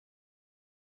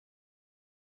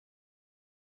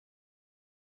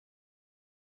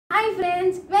Hi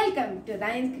friends, welcome to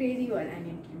Diane's Krazy World, and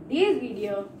in today's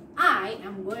video I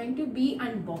am going to be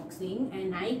unboxing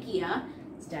an IKEA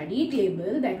study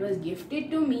table that was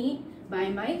gifted to me by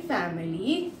my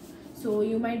family. So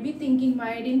you might be thinking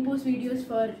why I didn't post videos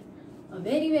for a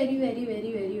very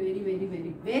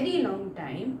long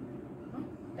time.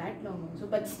 That long also,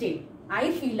 but still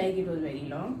I feel like it was very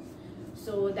long.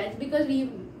 So that's because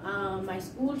my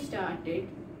school started.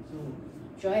 So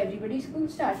sure, everybody's school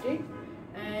started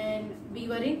and we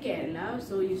were in Kerala.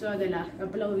 So you saw the last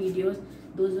couple of videos,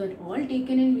 those were all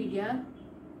taken in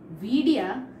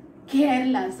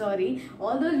Kerala, sorry.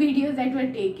 All those videos that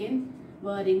were taken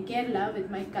were in Kerala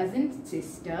with my cousin's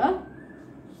sister.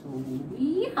 So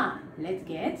yeah, let's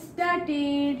get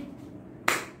started.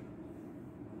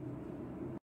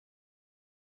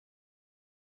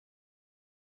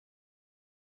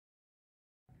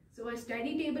 So a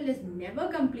study table is never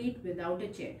complete without a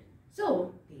chair.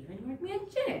 So they even got me a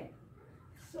chair.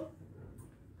 So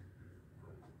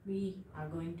we are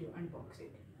going to unbox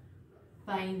it.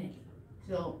 Finally.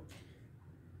 So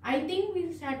I think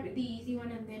we'll start with the easy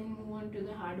one and then move on to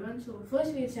the hard one. So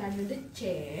first we'll start with the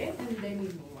chair and then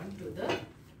we'll move on to the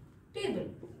table.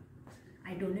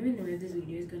 I don't even know if this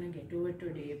video is gonna get over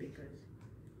today because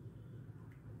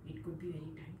it could be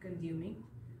very time consuming.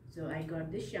 So I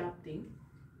got this sharp thing.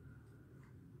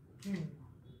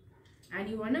 And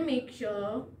you want to make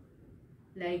sure,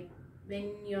 like,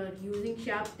 when you're using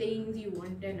sharp things, you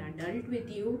want an adult with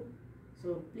you.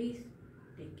 So please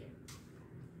take care,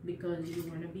 because you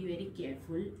want to be very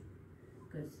careful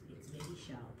because it's very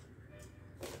sharp.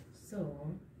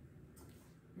 So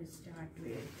let's start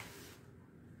with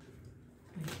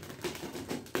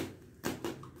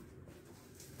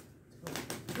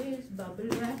this bubble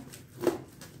wrap.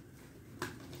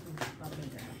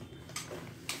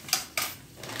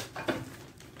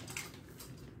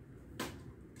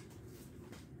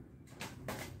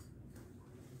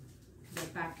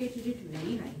 Packaged it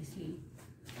very nicely.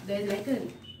 There's like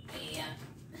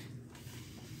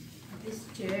this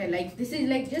chair, like this is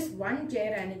like just one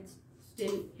chair and it's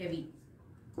still heavy.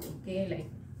 Okay, like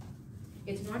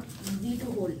it's not easy to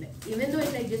hold, like, even though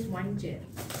it's like just one chair.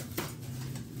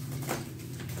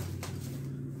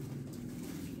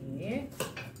 Okay,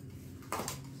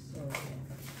 so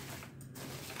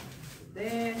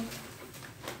there.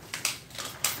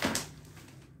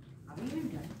 Are we even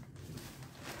done?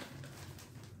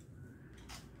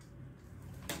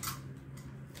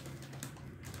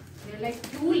 There are like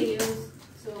two layers.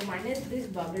 So one is this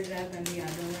bubble wrap and the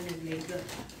other one is like the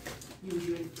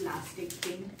usual plastic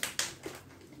thing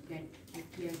that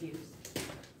IKEA gives.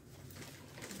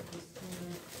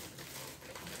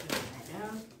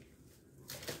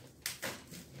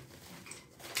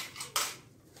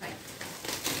 Fine.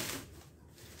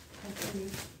 Actually,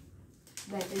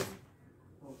 that is.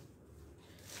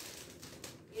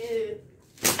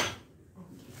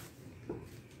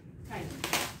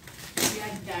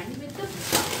 Done with the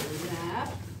bubble wrap.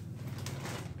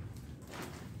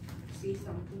 See,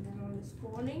 something around is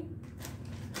falling.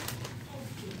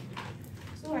 Okay.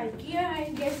 So IKEA,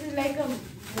 I guess, is like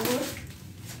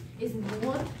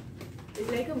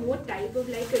a more type of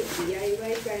like a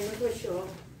DIY kind of a shop.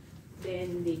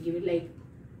 Then they give it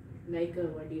like a,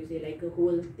 what do you say, like a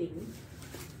whole thing.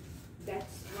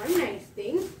 That's one nice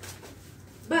thing.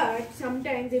 But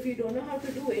sometimes if you don't know how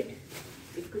to do it,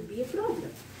 it could be a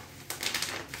problem.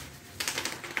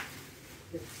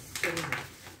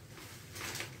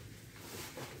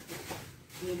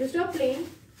 You need to stop playing.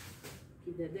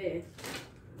 Keep that there.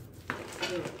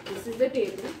 So this is the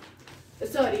table.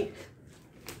 Sorry.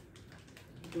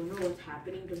 I don't know what's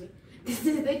happening to me. This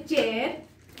is the chair.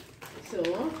 So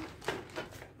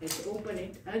let's open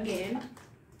it again.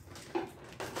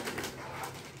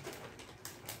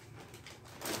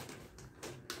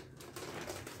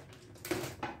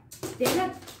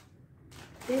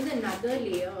 There's another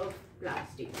layer of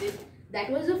plastic. That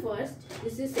was the first,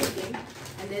 this is second,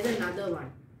 and there's another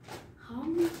one.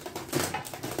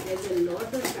 There's a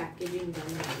lot of packaging done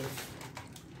on this,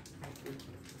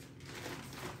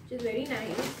 which is very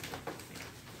nice.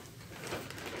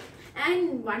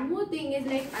 And one more thing is,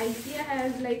 like, IKEA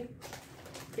has like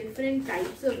different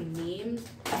types of names.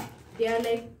 They are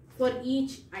like for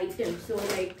each item. So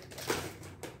like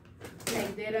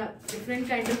there are different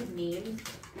kind of names.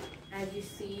 As you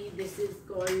see, this is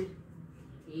called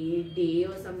ADDE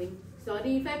or something.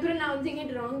 Sorry if I'm pronouncing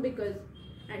it wrong because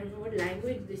I don't know what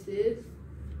language this is.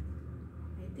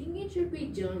 I think it should be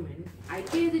German.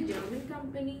 IKEA is a German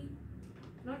company.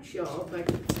 Not sure, but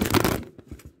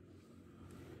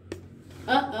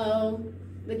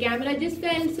the camera just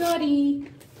fell. Sorry.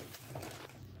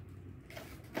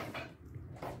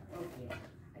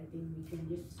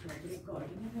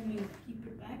 recording. Let me keep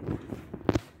it back.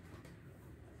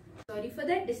 Sorry for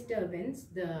that disturbance.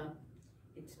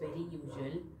 It's very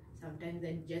usual. Sometimes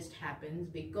that just happens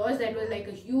because that was like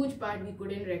a huge part. We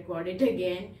couldn't record it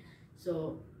again.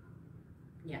 So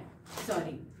yeah,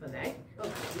 sorry for that.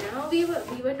 Okay, now we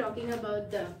were talking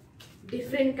about the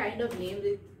different kind of names.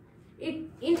 It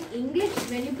in English,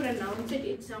 when you pronounce it,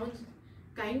 it sounds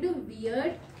kind of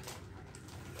weird,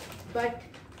 but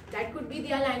that could be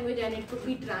their language and it could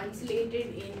be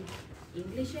translated in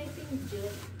English, I think,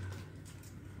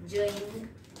 Jering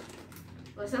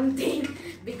or something,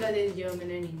 because it's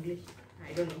German and English.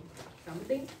 I don't know,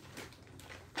 something,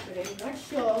 but I'm not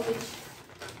sure which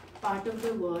part of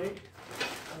the world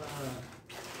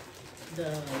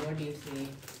what do you say,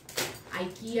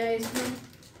 IKEA is from.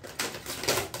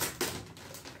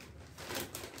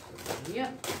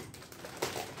 Yeah.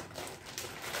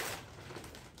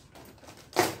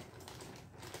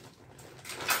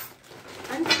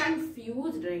 I'm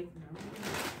confused right now.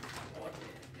 What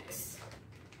is this?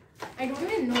 I don't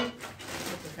even know.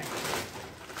 Okay,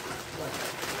 what?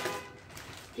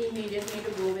 You just need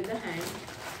to go with the hand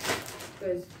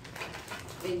because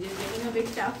it's just getting a bit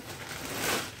tough.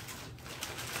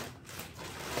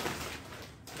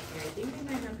 I think we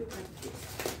might have to cut this.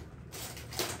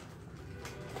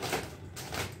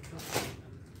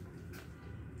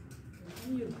 What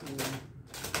are you doing?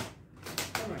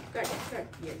 Come on, cut.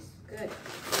 Yes, good.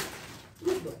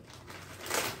 Good boy.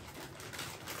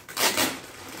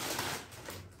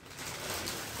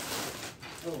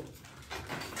 Oh.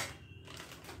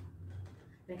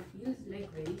 That feels like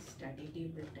very study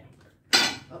table type.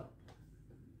 Oh.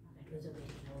 That was a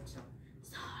very loud sound.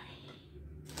 Sorry.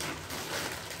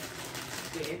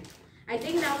 Okay. I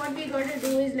think now what we gotta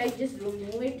do is like just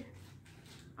remove it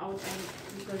out, and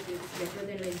because it's better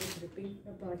than like just ripping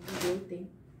apart the whole thing.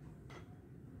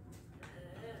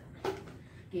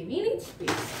 Okay, we need space.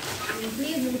 And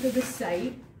please move to the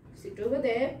side. Sit over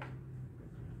there.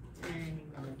 And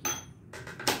you're gonna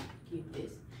keep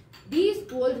this. These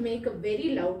poles make a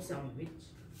very loud sound, which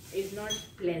is not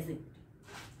pleasant.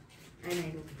 And I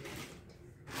don't like it.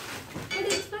 But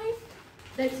it's fine.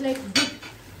 That's like good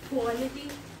quality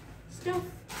stuff.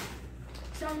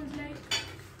 Sounds like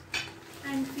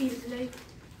and feels like.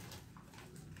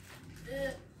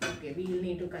 Okay, we'll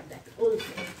need to cut that also.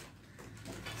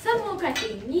 Some more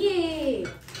cutting, yay! No,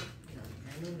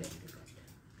 I don't like to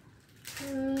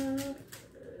cut.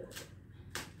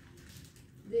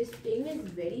 This thing is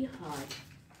very hard.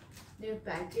 They've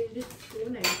packaged it so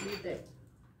nicely that.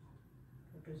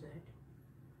 What was that?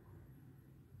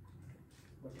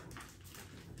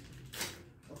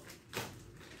 Okay.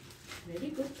 Very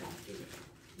good packaging.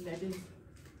 That is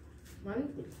one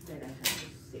thing that I have to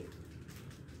say.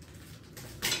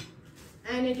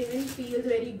 And it even feels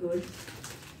very good.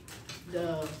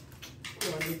 The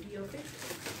quality of it,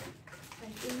 I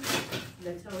think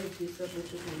that's how it is supposed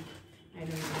to be. I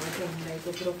don't know, I'm like a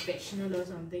professional or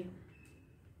something.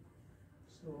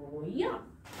 So yeah,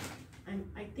 and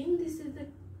I think this is the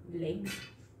legs.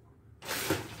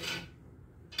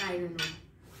 I don't know.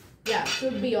 Yeah,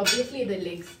 should be obviously the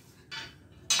legs.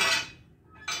 I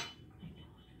don't want to make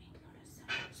a lot of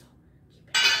sound, so keep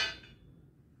it.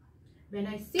 When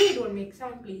I say it won't make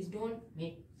sound, please don't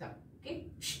make sound.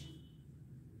 Okay.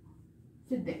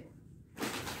 Sit there.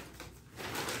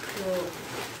 So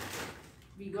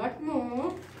we got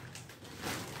more.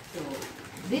 So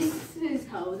this is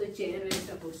how the chair is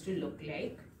supposed to look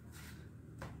like.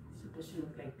 It's supposed to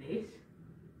look like this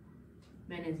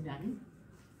when it's done.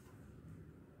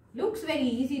 Looks very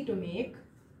easy to make,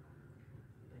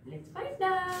 but let's find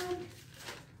out.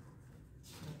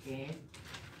 Okay.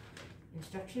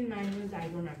 Instruction manuals I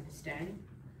don't understand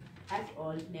at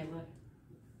all. Never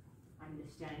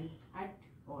understand at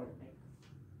all. Like,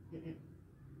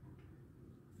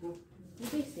 what do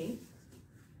they say?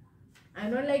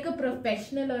 I'm not like a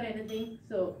professional or anything,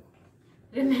 so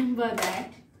remember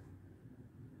that.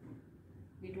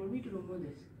 They told me to remove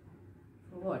this.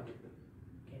 For what?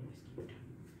 Can you keep it?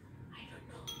 I don't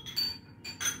know.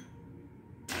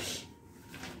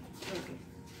 Okay.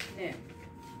 There.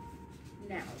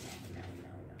 Now.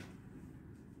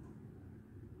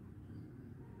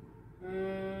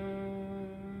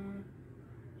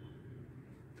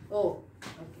 Oh,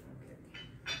 okay.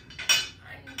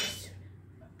 Understood.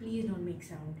 Please don't make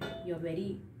sound. You're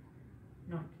very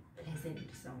not pleasant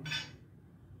sound.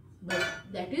 But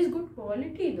that is good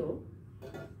quality though.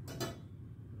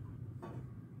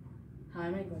 How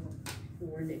am I going to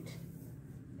fold it?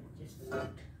 Let's just put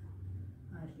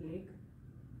our leg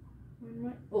on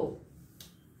my. Oh,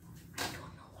 I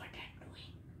don't know what I'm doing.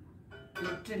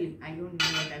 Literally, I don't know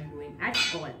what I'm doing at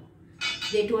all.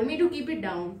 They told me to keep it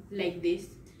down like this.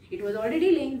 It was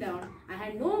already laying down. I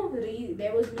had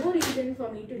there was no reason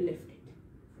for me to lift it.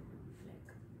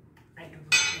 Like, I don't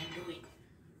know what I'm doing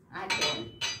at all.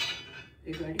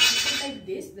 We're going to keep it like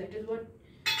this. That is what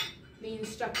the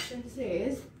instruction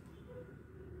says.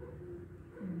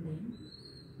 And then,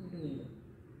 what do we do?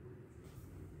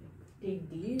 Take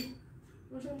these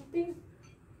or something.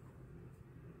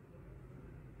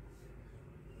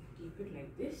 Keep it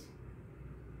like this.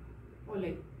 Or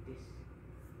like this.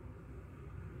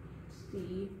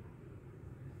 See,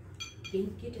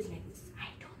 think it is like this. I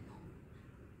don't know.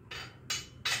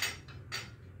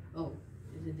 Oh,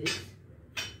 is it this?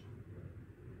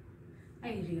 I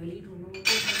really don't know what it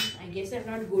is. I guess I'm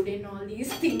not good in all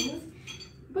these things.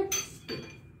 But still.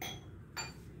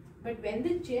 But when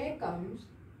the chair comes,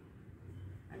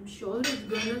 I'm sure it's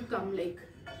gonna come like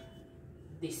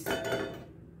this.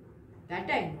 That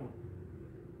I know.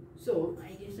 So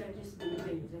I guess I'll just do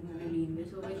this. I'm gonna lean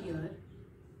this over here.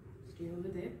 Stay over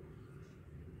there.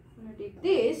 I'm gonna take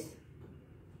this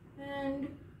and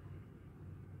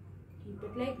keep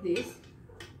it like this.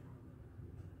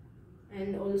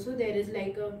 And also there is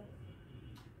like a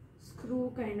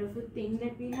screw kind of a thing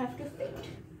that we'll have to fit.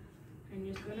 I'm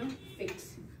just gonna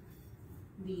fix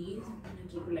these. I'm gonna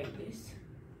keep it like this.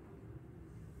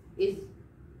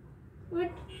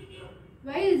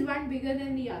 Why is one bigger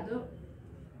than the other?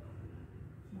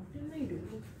 What am I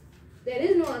doing? There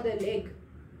is no other leg.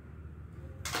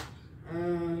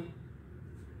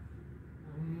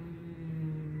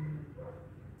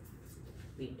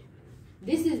 Wait.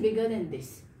 This is bigger than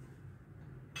this.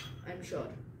 I'm sure.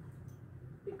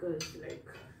 Because like,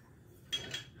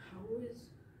 how is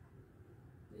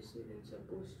this even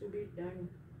supposed to be done?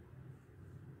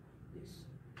 This.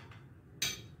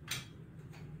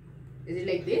 Is it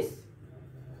like this?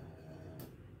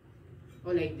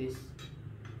 Or like this?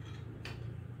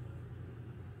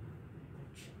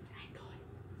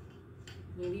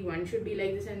 Maybe one should be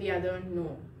like this and the other one,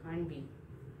 no, can't be.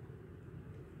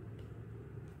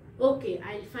 Okay,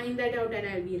 I'll find that out and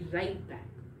I'll be right back.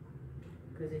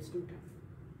 Because it's too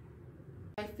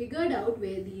tough. I figured out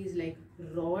where these like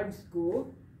rods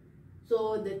go.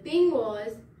 So the thing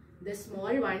was, the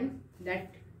small one,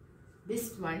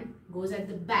 this one goes at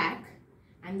the back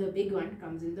and the big one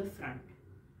comes in the front.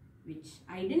 Which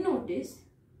I didn't notice.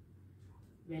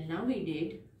 Well, now we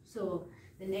did. So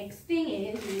the next thing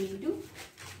is we need to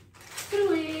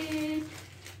screw it.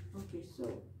 Okay, so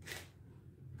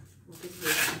what is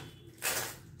this?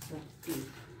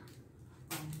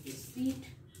 On this seat.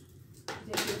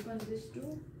 Is it on this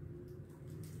too?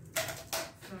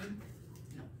 Front?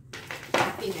 No.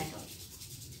 Nothing at all.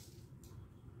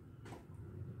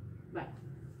 But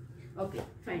okay,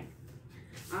 fine.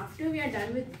 After we are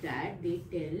done with that, they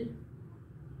tell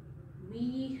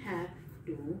we have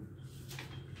to.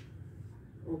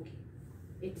 Okay,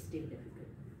 it's still difficult.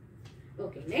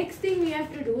 Okay, next thing we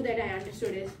have to do that I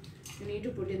understood is we need to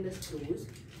put in the screws.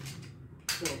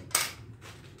 So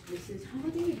this is how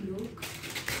they look.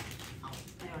 Oh,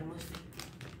 I almost.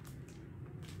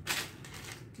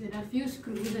 There are few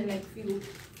screws and like few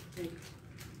like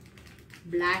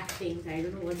black things. I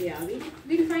don't know what they are.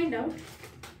 We'll find out.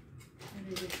 Let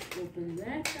me just open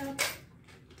that up.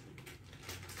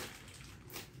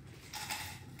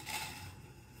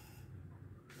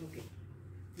 Okay,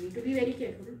 need to be very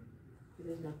careful.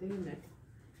 There's nothing in that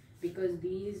because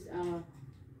these are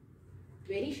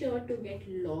very sure to get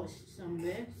lost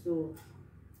somewhere. So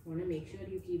want to make sure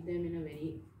you keep them in a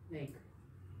very like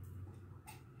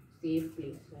safe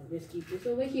place. So I'll just keep this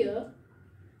over here.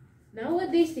 Now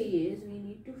what they say is we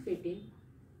need to fit in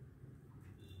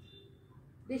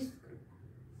this screw.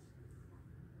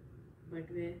 But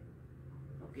where?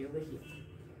 Okay, over here.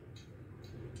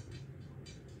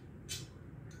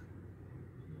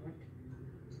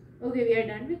 What? Okay, we are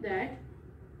done with that.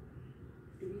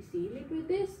 Do we seal it with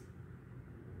this?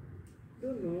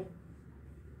 Don't know.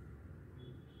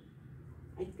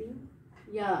 I think,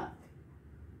 yeah,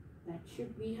 that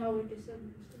should be how it is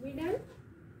supposed to be done.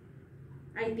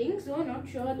 I think so, not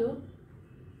sure though.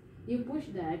 You push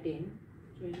that in,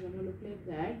 so it's gonna look like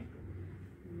that.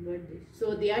 But this,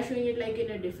 so they are showing it like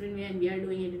in a different way and we are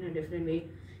doing it in a different way.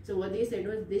 So what they said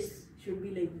was this should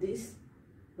be like this,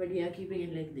 but we are keeping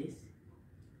it like this.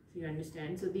 So you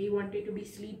understand? So they wanted to be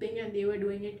sleeping and they were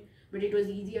doing it, but it was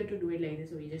easier to do it like this,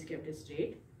 so we just kept it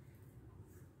straight.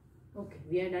 Okay,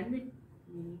 we are done with,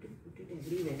 we need to put it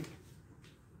everywhere.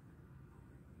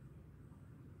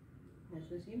 That's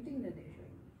the same thing that they're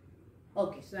showing.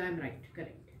 Okay, so I'm right,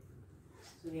 correct.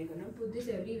 So we are gonna put this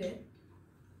everywhere.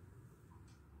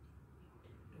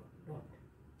 Dot.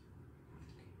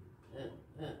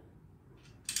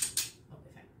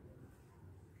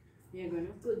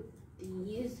 gonna put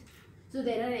these. So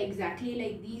there are exactly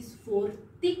like these 4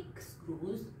 thick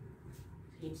screws.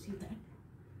 Can you see that?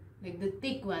 Like the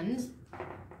thick ones.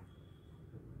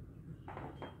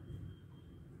 Okay.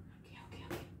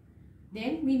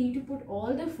 Then we need to put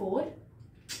all the 4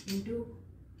 into,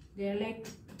 they're like,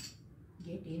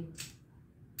 get in.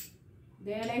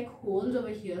 There are like holes over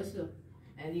here, so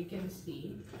as you can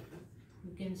see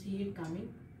it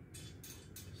coming.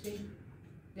 See,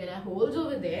 there are holes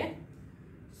over there.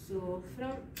 So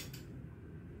from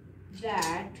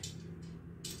that,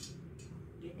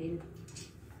 get in.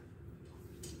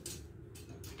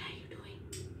 What are you doing?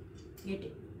 Get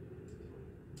in.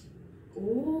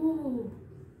 Oh,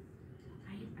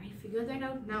 I figured that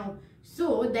out now.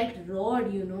 So that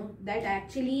rod, you know, that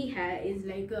actually is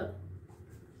like a,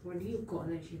 what do you call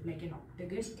that shape? Like an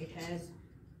octagon. It has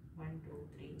 1, 2,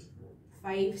 3, 4,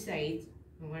 5 sides.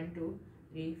 1, 2,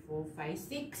 3, 4, 5,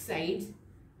 6 sides.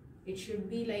 It should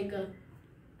be like a,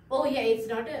 oh yeah, it's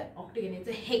not a octagon, it's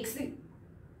a hexagon,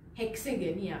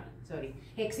 yeah, sorry,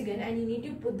 hexagon, and you need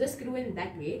to put the screw in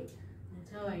that way.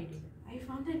 That's how I did it. I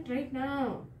found that right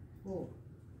now. Oh,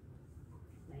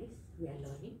 nice, we are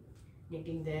learning,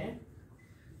 getting there.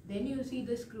 Then you see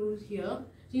the screws here, so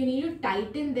you need to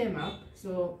tighten them up.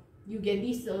 So you get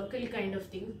these circle kind of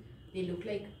things. They look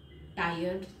like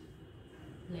tires,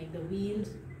 like the wheels.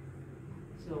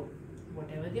 So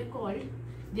whatever they're called,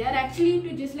 they are actually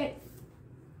to just like,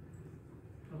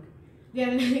 okay, they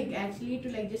are like actually to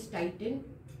like just tighten.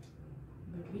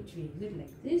 But which way? Is it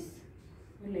like this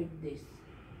or like this?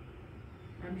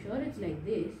 I'm sure it's like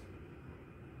this.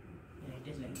 Yeah,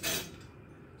 it is like this.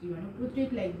 So you want to put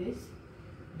it like this,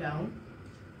 down.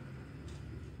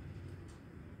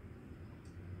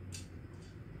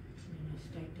 And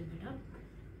just tighten it up.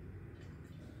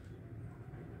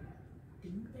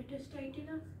 Think that is tight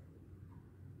enough?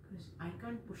 Because I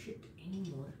can't push it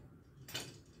anymore.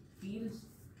 Feels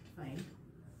fine.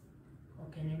 Or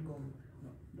can it go more? No,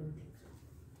 don't think so.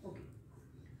 Okay.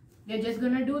 We're just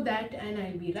gonna do that and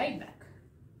I'll be right back.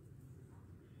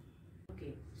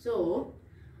 Okay, so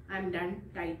I'm done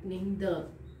tightening the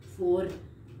 4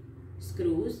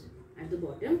 screws at the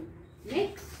bottom.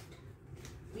 Next,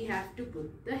 we have to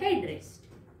put the headrest.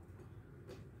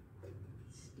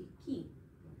 Sticky.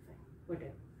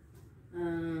 Whatever.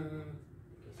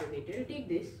 So wait, I'll take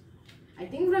this. I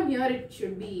think from here it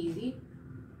should be easy.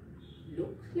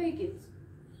 Looks like it's.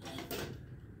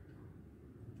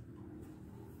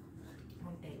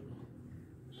 Don't tell me.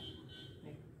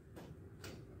 Like,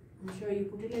 I'm sure you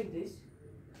put it like this.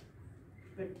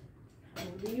 But how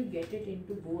do you get it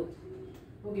into both?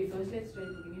 Okay, first let's try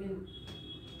putting it in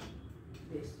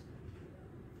this.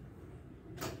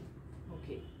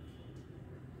 Okay.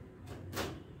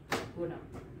 Go down.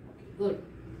 Okay, good.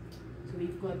 So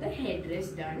we've got the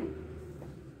headrest done.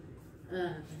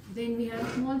 Then we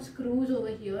have small screws over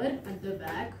here at the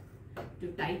back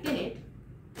to tighten it.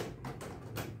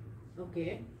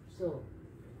 Okay, so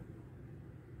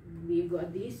we've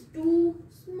got these 2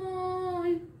 small,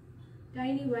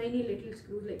 tiny, little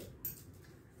screws like.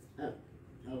 Oh,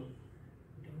 don't want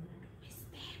to miss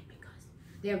them because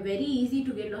they are very easy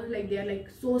to get lost. Like they are like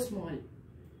so small.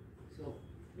 So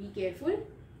be careful.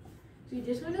 So you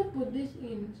just want to put this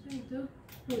inside the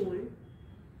hole.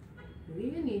 We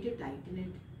even need to tighten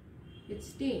it. It's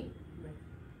staying. But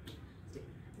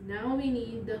now we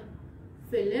need the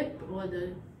Phillip or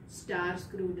the star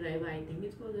screwdriver. I think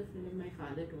it's called the Phillip. My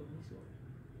father told me so.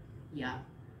 Yeah.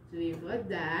 So we've got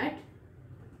that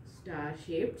star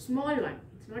shaped small one.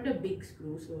 It's not a big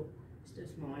screw, so it's a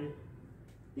small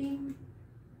thing.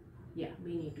 Yeah,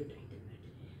 we need to tighten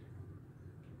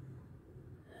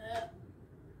that.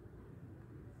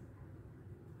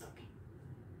 Okay.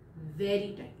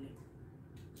 Very tight, like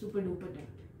super duper tight.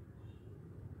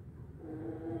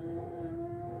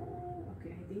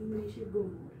 Okay, I think we should go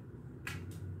more.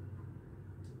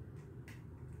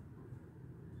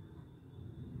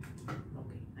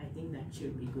 Okay, I think that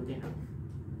should be good enough.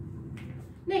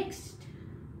 Next,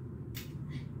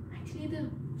 actually the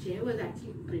chair was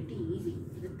actually pretty easy.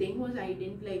 The thing was I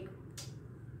didn't like,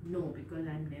 no, because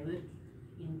I'm never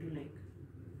into like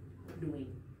doing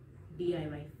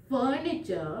DIY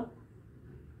furniture.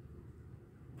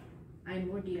 I'm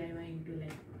more DIY into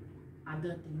like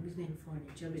other things than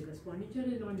furniture, because furniture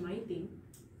is not my thing,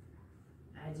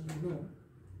 as you know.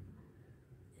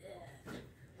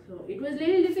 So it was a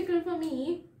little difficult for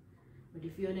me, but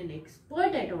if you're an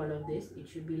expert at all of this, it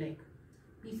should be like a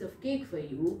piece of cake for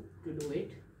you to do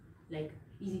it, like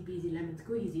easy peasy lemon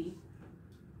squeezy.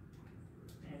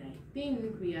 And I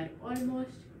think we are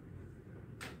almost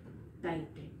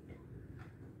tightened.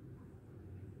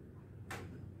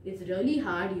 It's really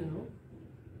hard, you know.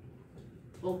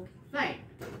 Okay, fine.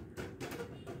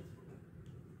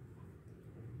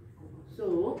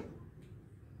 So,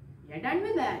 we are done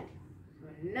with that. So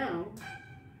now,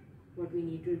 what we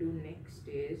need to do next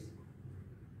is,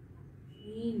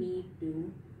 we need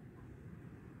to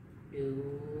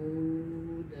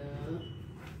do the,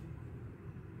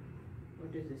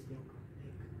 what is this thing called?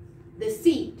 Like, the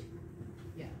seat.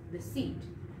 Yeah, the seat.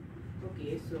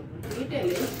 Okay, so what we tell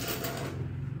is,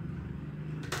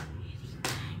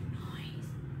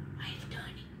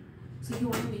 so you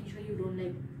want to make sure you don't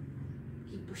like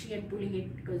keep pushing and pulling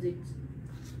it, because it's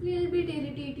a little bit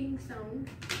irritating sound,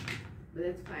 but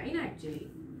that's fine actually.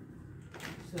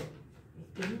 So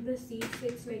I think the seat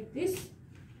sits like this.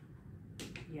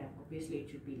 Yeah, obviously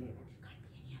it should be like that. It can't be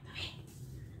any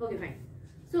other way. Okay, fine.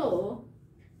 So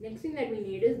next thing that we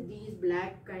need is these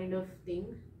black kind of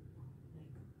things,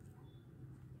 like,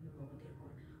 I don't know what they're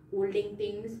called, holding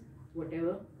things,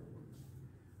 whatever.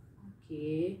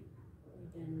 Okay.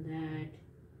 Done that.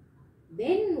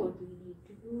 Then what we need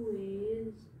to do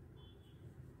is,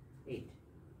 wait,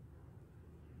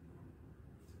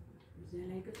 is there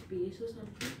like a space or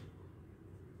something?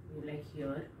 Oh, like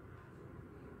here.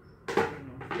 I don't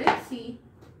know. Let's see.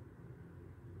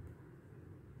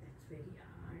 That's very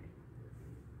hard.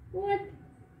 What?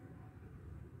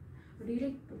 What do you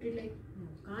like put it like?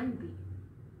 No, can't be.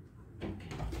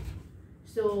 Okay.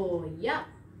 So yeah.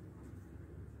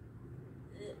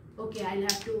 Okay, I'll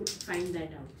have to find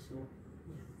that out. So,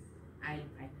 yeah, I'll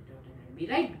find it out and I'll be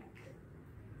right back.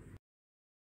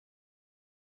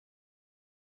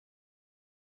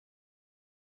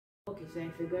 Okay, so I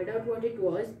figured out what it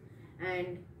was,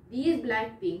 and these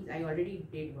black things, I already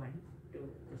did one to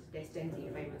just test and see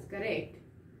if I was correct.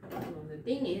 So the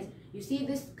thing is, you see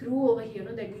this screw over here,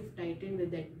 that we've tightened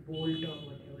with that bolt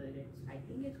or whatever it is. I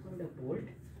think it's called a bolt.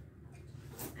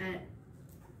 And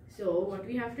so what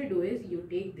we have to do is, you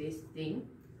take this thing,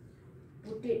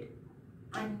 put it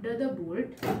under the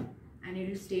bolt, and it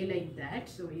will stay like that.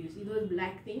 So you see those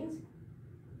black things,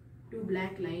 two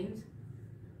black lines,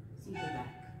 see the back,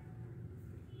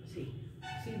 see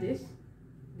this,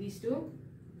 these two.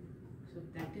 So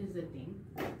that is the thing,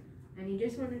 and you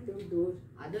just want to do those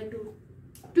other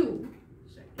two.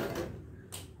 So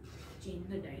change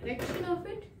the direction of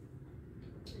it,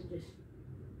 and just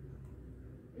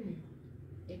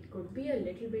it could be a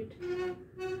little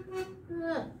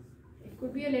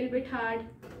bit hard.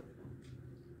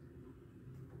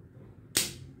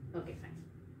 Okay, fine.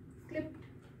 Clipped.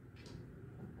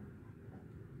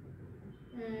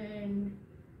 And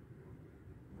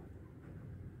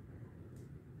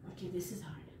okay, this is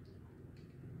hard.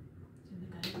 It's in the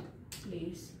correct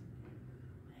place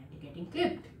and getting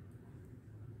clipped.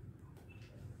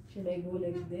 Should I go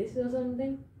like this or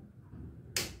something?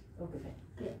 Okay, fine.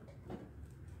 Clipped.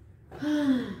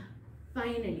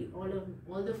 Finally, all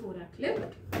the four are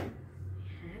clipped. My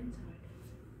hands are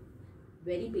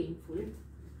very painful.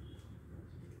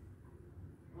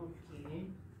 Okay.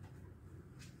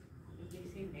 What did they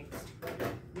say next?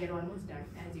 We are almost done,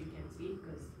 as you can see,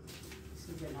 because this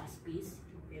is the last piece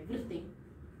of everything.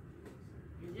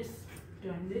 You just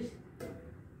turn this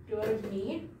towards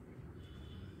me.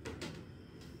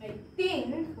 I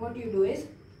think what you do is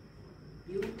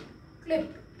you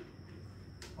clip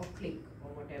or click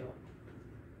or whatever.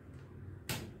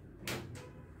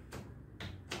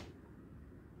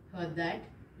 Heard that?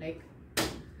 Like,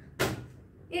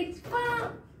 it's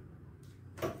fun.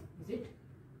 Is it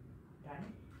done?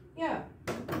 Yeah.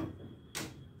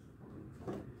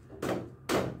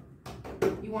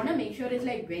 You want to make sure it's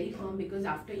like very firm, because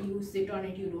after you sit on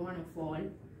it, you don't want to fall.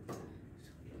 So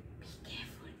be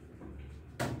careful.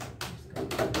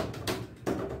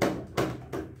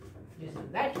 Just do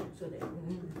that so that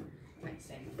nice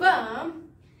and firm.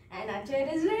 And our chair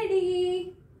is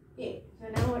ready. Okay. So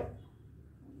now what?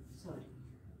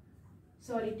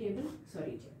 Sorry table.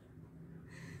 Sorry chair.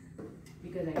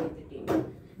 Because I need the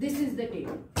table. This is the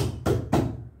table.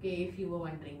 Okay, if you were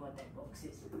wondering what that box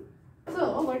is.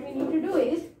 So what we need to do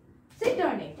is sit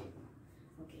on it.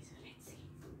 Okay, so let's see.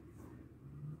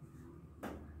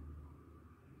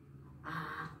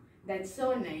 Ah, that's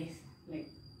so nice. Like,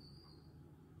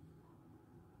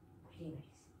 very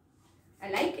nice.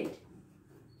 I like it.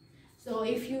 So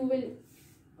if you will,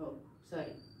 oh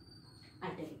sorry, I'll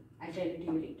tell it to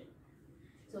you later.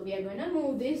 So we are gonna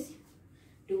move this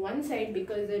to one side,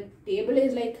 because the table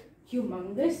is like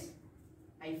humongous,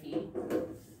 I feel,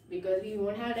 because we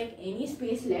won't have like any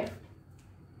space left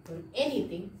for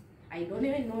anything. I don't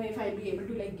even know if I'll be able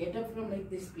to like get up from like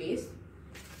this place.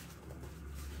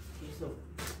 Okay, so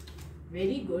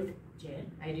very good chair.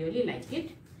 I really like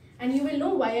it. And you will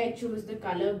know why I choose the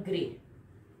color grey.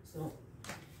 So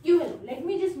you will. Let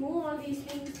me just move all these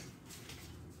things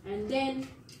and then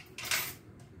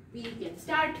we can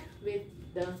start with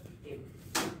the table.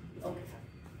 Okay,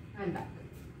 I'm back.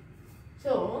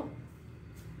 So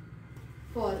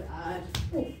for our,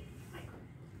 oh my god.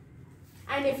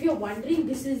 And if you're wondering,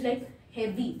 this is like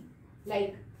heavy.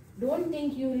 Like, don't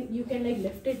think you can like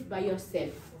lift it by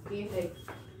yourself. Okay, like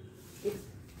it's,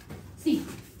 see,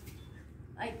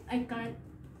 I can't.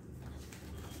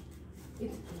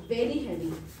 It's very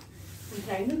heavy. I'm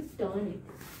trying to turn it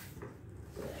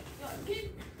so that you can.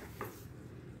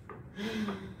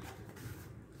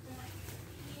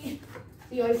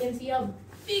 So you all can see how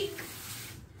big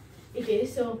it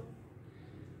is. So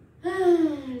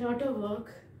lot of work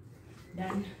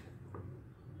done.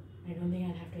 I don't think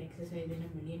I'll have to exercise in a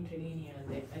million trillion years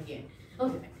again.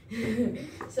 Okay.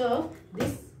 So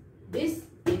this is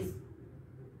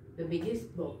the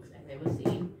biggest box I've ever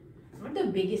seen. Not the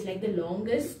biggest, like the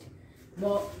longest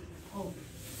box. Oh,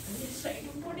 I'm just trying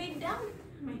to put it down.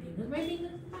 My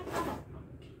fingers.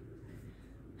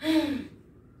 Okay.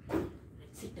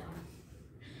 Let's sit down.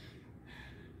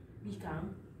 Be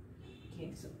calm.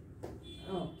 Okay, so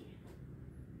okay.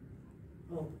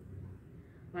 Oh,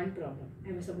 one problem.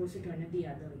 I was supposed to turn it the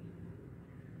other way.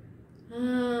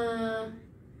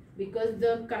 Because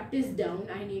the cut is down,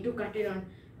 I need to cut it on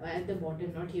at the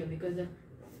bottom, not here, because the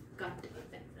cut is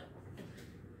at the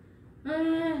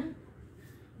bottom.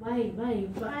 Why?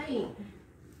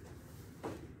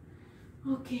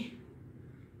 Okay.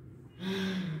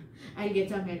 I'll get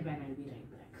some help and I'll be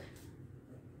right back.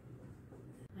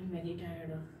 I'm very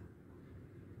tired of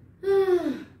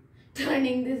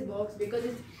turning this box because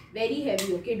it's very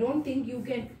heavy. Okay, don't think you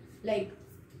can like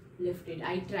lift it.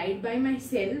 I tried by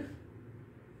myself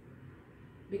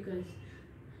because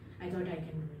I thought I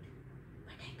can do it,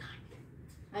 but I can't.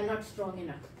 I'm not strong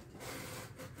enough.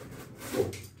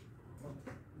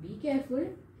 Be careful,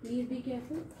 please be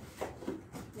careful.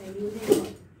 I'm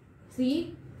using,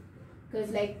 see,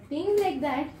 because like things like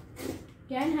that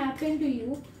can happen to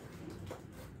you.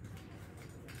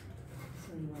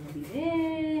 So you want to be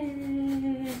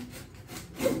there,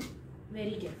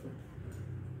 very careful.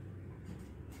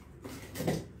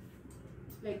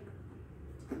 Like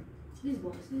this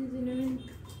box is in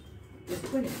a,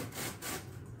 open it.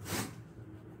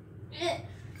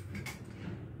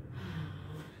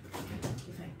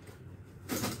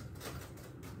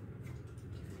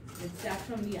 Let's start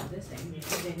from the other side, maybe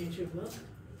then it should work.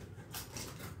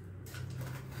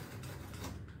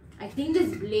 I think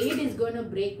this blade is gonna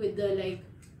break with the like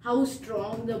how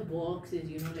strong the box is,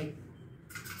 you know, like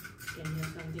can have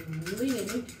something moving in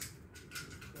it.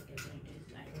 Whatever it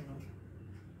is, I don't know.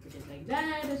 It is like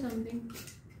that or something.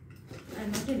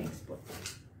 I'm not an expert.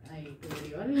 I told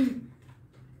you all.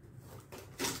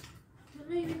 How am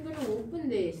I even gonna open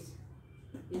this?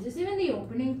 Is this even the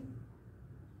opening?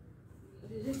 Or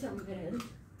is it somewhere else?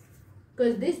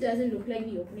 Because this doesn't look like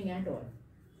the opening at all.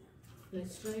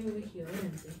 Let's try over here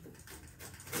and see.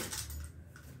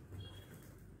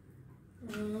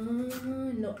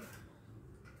 No.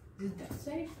 Is it that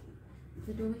side? Is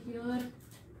it over here?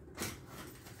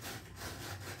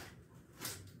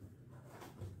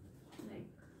 Like,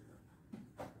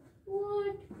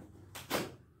 what?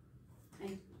 I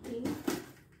think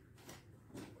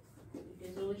it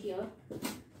is over here.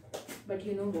 But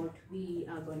you know what? We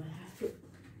are gonna have to.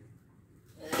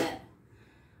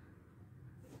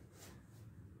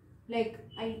 Like,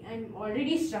 I'm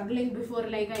already struggling before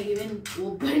like I even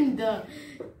opened the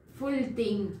full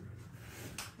thing.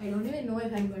 I don't even know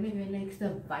if I'm going to even like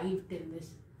survive till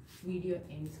this video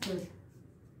ends, because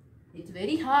it's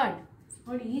very hard,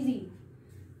 not easy.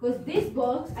 Because this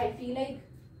box I feel like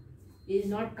is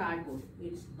not cardboard,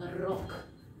 it's a rock,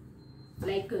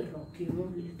 like a rock, you know,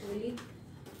 literally.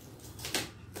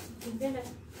 And then I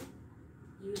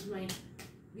use my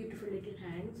beautiful little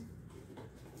hands.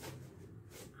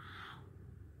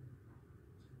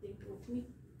 They broke me.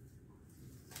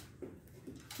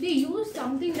 They use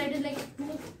something that is like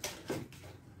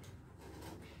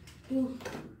look,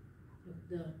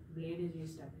 the blade is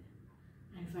used up.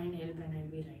 I'll find help and I'll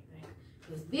be right back.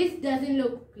 Because this doesn't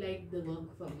look like the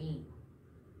work for me.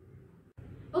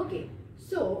 Okay,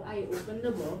 so I opened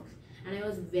the box and I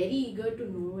was very eager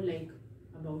to know like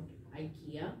about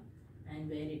IKEA and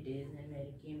where it is and where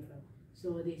it came from.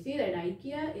 So they say that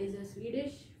IKEA is a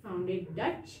Swedish founded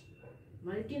Dutch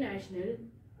multinational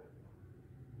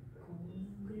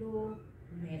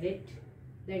conglomerate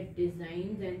that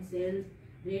designs and sells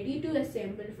ready to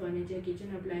assemble furniture,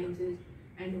 kitchen appliances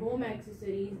and home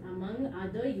accessories among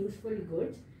other useful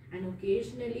goods and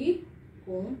occasionally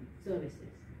home services.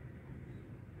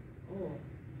 Oh,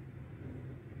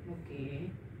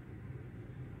 okay.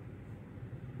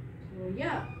 So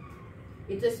yeah,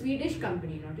 it's a Swedish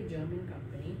company, not a German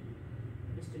company.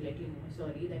 Just to let you know,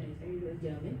 sorry that I said it was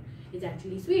German. It's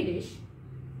actually Swedish.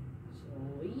 So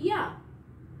yeah,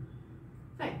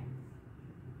 fine.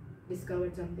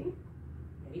 Discovered something.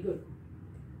 Very good.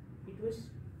 It was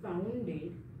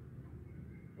founded.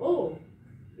 Oh,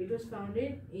 it was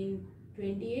founded in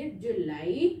 28th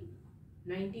July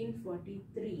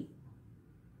 1943.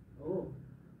 Oh,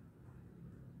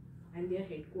 and their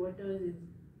headquarters is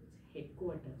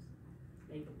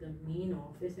like the main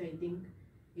office, I think,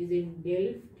 is in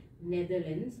Delft,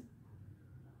 Netherlands.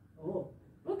 Oh,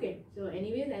 okay. So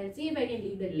anyways, I'll see if I can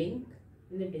leave the link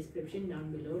in the description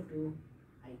down below to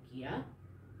IKEA.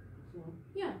 So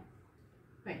yeah,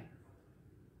 fine.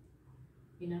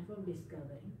 Enough of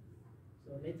discovering.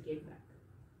 So let's get back.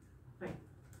 Fine.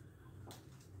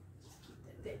 Keep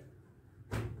that there.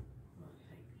 Alright.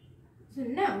 So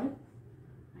now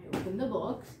I open the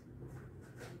box.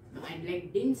 I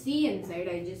didn't see inside,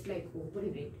 I just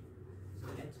opened it. So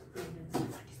let's open and see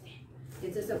what is there.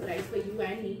 It's a surprise for you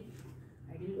and me.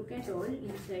 I didn't look at all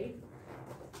inside.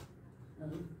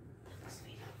 Looks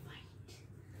very white.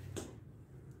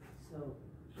 So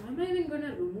how am I even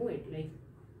gonna remove it?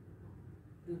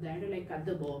 Do that or cut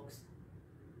the box?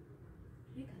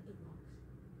 Can I cut the box?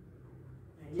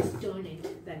 I just turn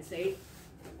it that side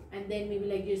and then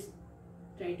maybe just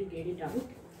try to get it out.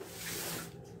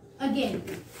 Again.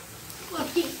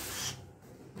 Okay.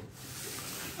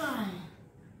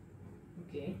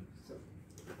 Okay, so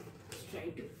let's try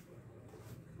to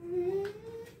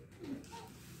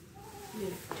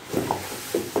lift.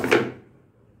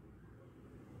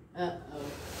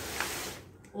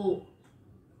 Oh,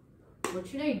 what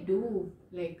should I do?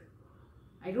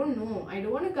 I don't know. I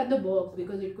don't want to cut the box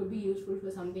because it could be useful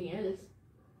for something else.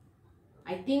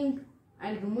 I think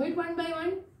I'll remove it one by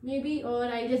one, maybe, or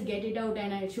I'll just get it out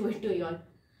and I'll show it to y'all.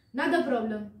 Not the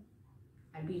problem.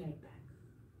 I'll be right back.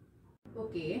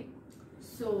 Okay,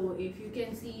 so if you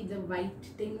can see the white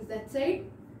things that side,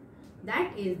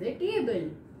 that is the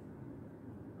table.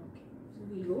 Okay, so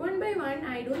we'll go one by one.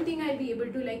 I don't think I'll be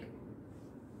able to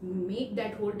make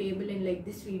that whole table in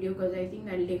this video because I think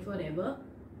that'll take forever,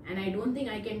 and I don't think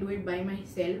I can do it by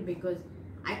myself because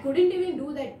I couldn't even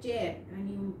do that chair and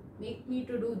you make me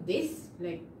to do this,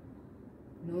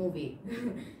 no way.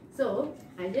 So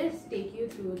I'll just take you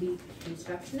through the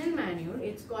instructional manual.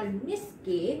 It's called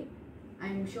MICKE.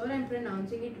 I'm sure I'm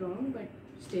pronouncing it wrong, but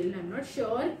still I'm not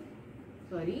sure.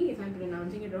 Sorry if I'm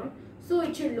pronouncing it wrong. So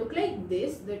it should look like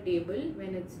this, the table,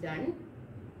 when it's done.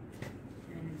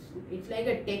 And it's like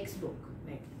a textbook.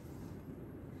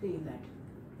 See that.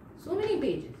 So many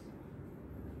pages.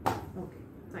 Okay,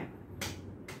 fine.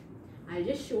 I'll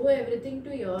just show everything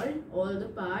to y'all, all the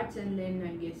parts, and then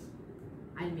I guess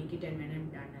I'll make it, and when I'm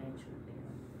done I'll show it to you.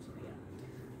 So yeah.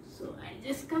 So I'll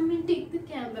just come and take the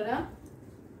camera.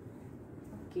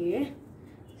 Okay.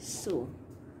 So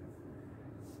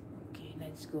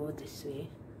let's go this way.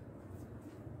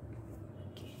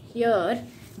 Okay. Here,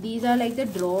 these are the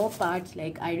draw parts.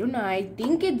 I don't know, I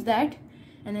think it's that.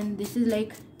 And then this is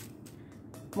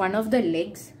one of the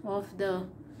legs of the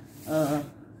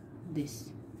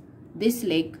this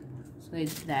leg. So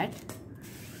it's that.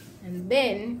 And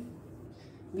then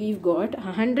we've got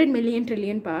 100 million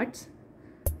trillion parts.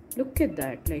 Look at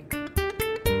that,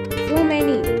 so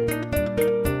many.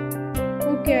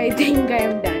 Okay, I think I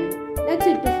am done. That's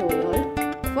it to show you all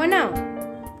for now.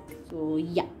 So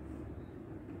yeah.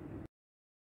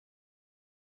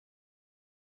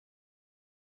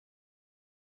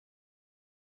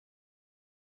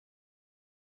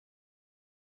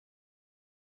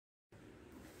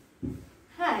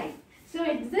 Hi. So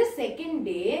it's the second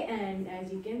day, and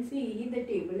as you can see, the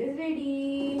table is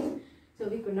ready. So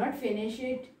we could not finish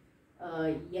it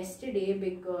yesterday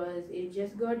because it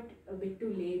just got a bit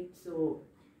too late. So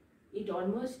it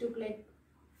almost took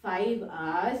 5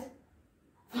 hours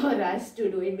for us to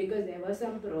do it because there were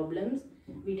some problems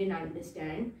we didn't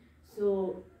understand.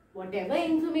 So whatever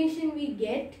information we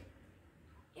get,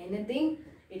 anything,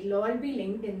 it'll all be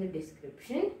linked in the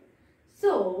description.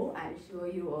 So I'll show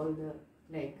you all the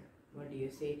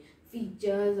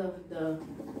features of the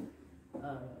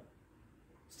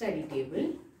study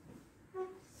table.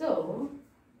 So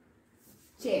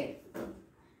chair,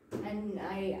 and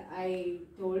I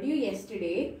told you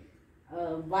yesterday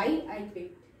why I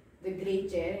picked the grey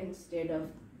chair instead of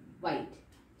white.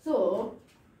 So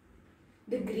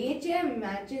the grey chair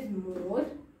matches more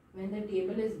when the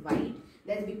table is white.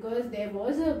 That's because there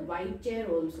was a white chair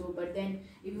also, but then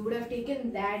if you would have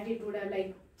taken that, it would have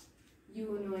it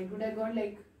would have got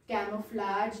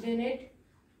camouflaged in it.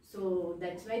 So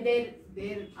that's why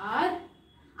there are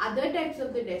other types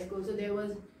of the desk also.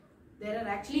 There are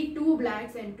actually 2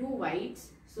 blacks and 2 whites.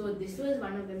 So this was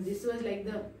one of them. This was like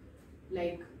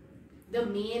the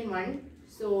main one.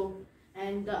 So,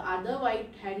 and the other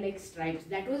white had like stripes.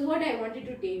 That was what I wanted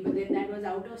to take, but then that was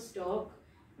out of stock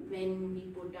when we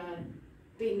put our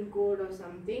pin code or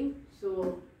something.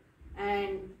 So,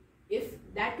 and if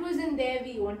that was in there,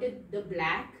 we wanted the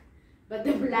black, but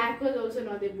the black was also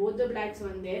not there. Both the blacks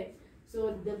weren't there.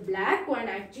 So the black one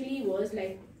actually was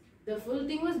like, the full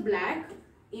thing was black.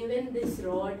 Even this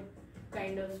rod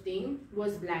kind of thing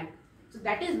was black. So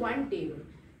that is one table.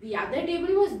 The other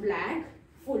table was black,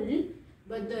 full,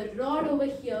 but the rod over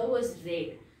here was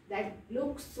red. That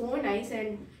looks so nice,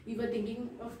 and we were thinking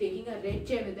of taking a red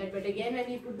chair with that. But again, when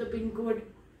we put the pin code,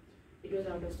 it was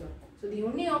out of stock. So the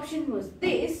only option was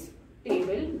this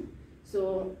table.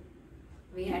 So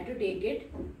we had to take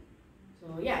it.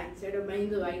 So yeah, instead of buying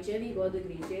the white chair, we bought the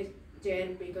grey chair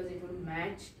because it would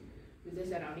match with the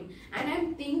surrounding. And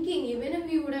I'm thinking, even if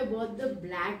we would have bought the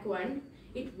black one,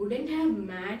 it wouldn't have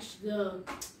matched the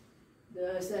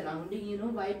surrounding. You know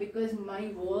why? Because my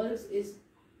walls is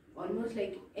almost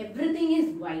like everything is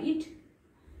white.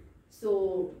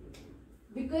 So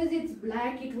because it's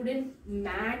black, it wouldn't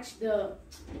match the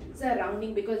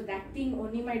surrounding, because that thing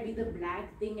only might be the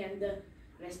black thing and the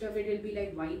rest of it will be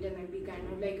like white, and it'll be kind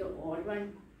of like an odd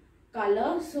one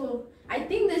color. So I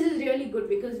think this is really good,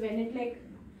 because when it like,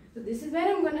 so this is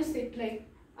where I'm gonna sit, like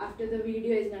after the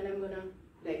video is done, I'm gonna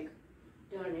like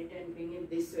turn it and bring it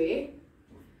this way.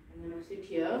 I'm gonna sit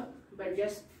here, but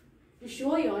just to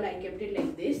show you all, I kept it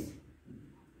like this.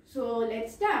 So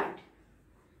let's start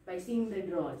by seeing the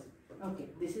drawers. Okay,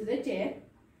 this is a chair,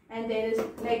 and there is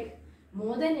like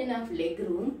more than enough leg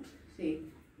room. See,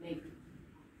 like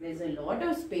there's a lot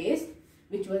of space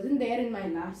which wasn't there in my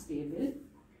last table.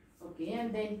 Okay,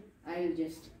 and then I'll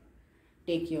just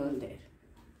take you all there.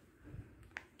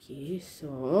 Okay,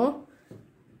 so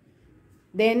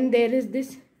then there is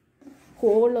this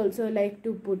hole also, like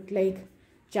to put like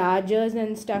chargers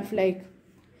and stuff, like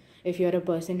if you're a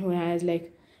person who has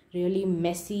like really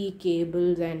messy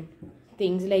cables and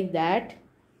things like that.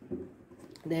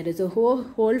 There is a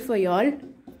hole for y'all,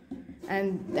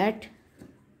 and that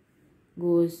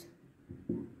goes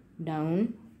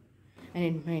down, and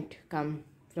it might come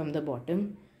from the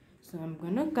bottom. So I'm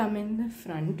gonna come in the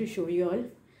front to show you all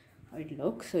how it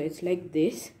looks. So it's like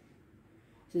this.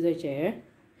 This is a chair.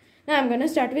 Now I'm gonna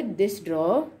start with this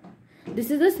drawer. This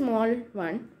is the small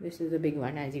one. This is the big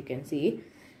one, as you can see.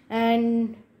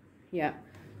 And yeah,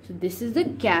 so this is the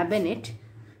cabinet.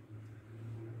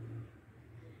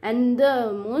 And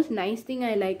the most nice thing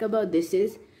I like about this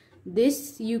is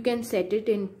this, you can set it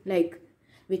in like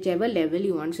whichever level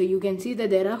you want. So you can see that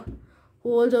there are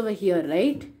holes over here,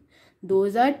 right?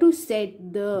 Those are to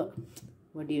set the,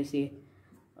 what do you say?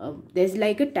 There's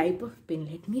like a type of pin.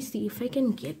 Let me see if I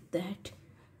can get that.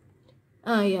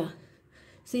 Ah, yeah.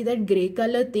 See that gray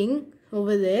color thing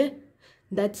over there?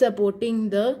 That's supporting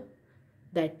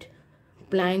that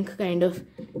plank kind of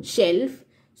shelf.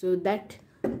 So that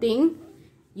thing,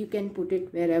 you can put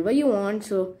it wherever you want.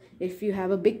 So if you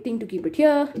have a big thing to keep it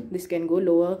here, this can go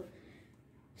lower.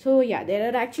 So yeah,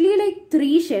 there are actually like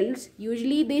 3 shelves.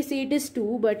 Usually they say it is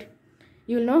 2, but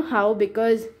you'll know how,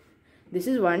 because this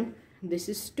is 1, this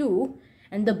is 2,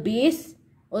 and the base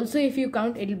also, if you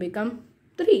count, it'll become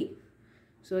 3.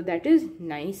 So that is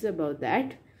nice about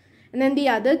that. And then the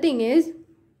other thing is,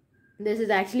 this is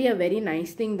actually a very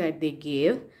nice thing that they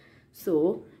gave.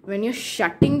 So when you're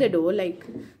shutting the door, like,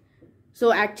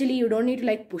 so actually you don't need to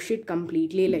like push it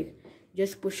completely, like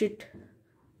just push it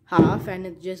half and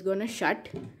it's just gonna shut.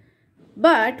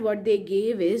 But what they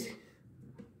gave is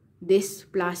this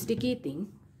plasticky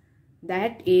thing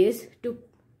that is to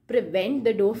prevent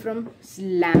the door from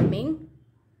slamming.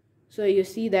 So you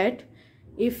see that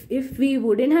if we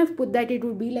wouldn't have put that, it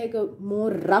would be like a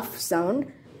more rough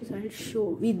sound. So I'll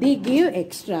show. They gave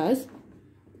extras.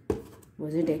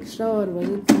 Was it extra or was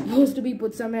it supposed to be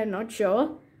put somewhere? Not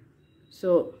sure.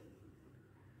 So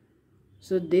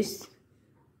this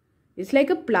is like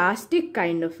a plastic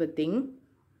kind of a thing.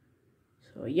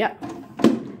 So yeah.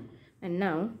 And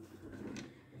now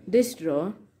this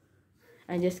drawer,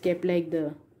 I just kept like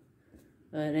the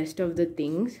rest of the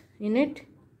things in it.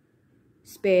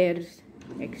 Spares,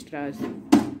 extras.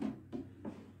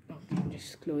 Okay,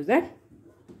 just close that.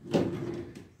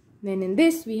 Then in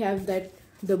this we have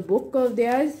the book of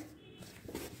theirs.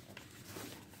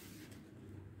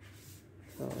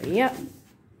 So yeah.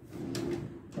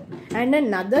 And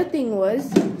another thing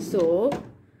was, so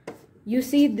you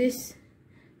see this,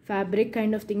 if fabric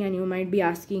kind of thing, and you might be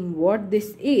asking what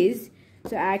this is.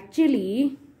 So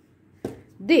actually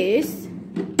this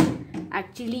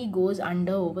actually goes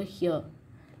under over here,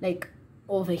 like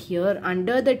over here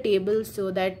under the table,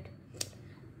 so that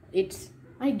it's,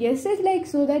 I guess it's like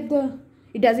so that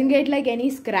it doesn't get like any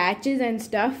scratches and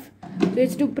stuff. So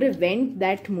it's to prevent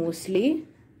that mostly.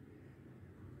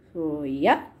 So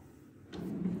yeah,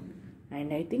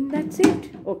 and I think that's it.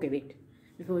 Okay, wait,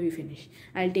 before we finish,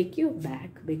 I'll take you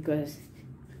back because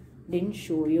I didn't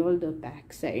show you all the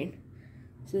back side.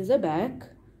 This is the back.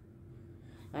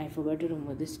 I forgot to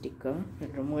remove the sticker. I'll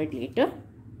remove it later.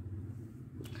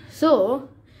 So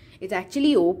it's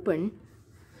actually open.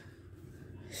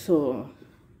 So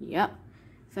yeah,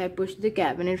 if I push the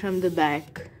cabinet from the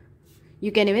back,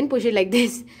 you can even push it like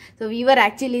this. So we were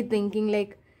actually thinking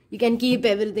like, you can keep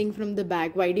everything from the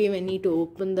back. Why do you even need to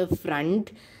open the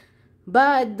front?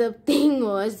 But the thing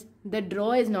was, the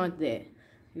drawer is not there.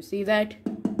 You see that?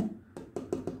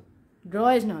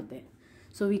 Drawer is not there.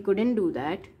 So we couldn't do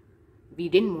that. We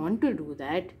didn't want to do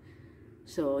that.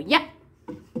 So yeah,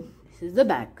 this is the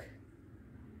back.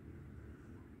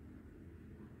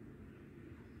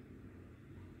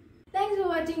 Thanks for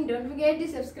watching. Don't forget to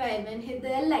subscribe and hit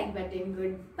the like button.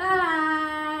 Goodbye.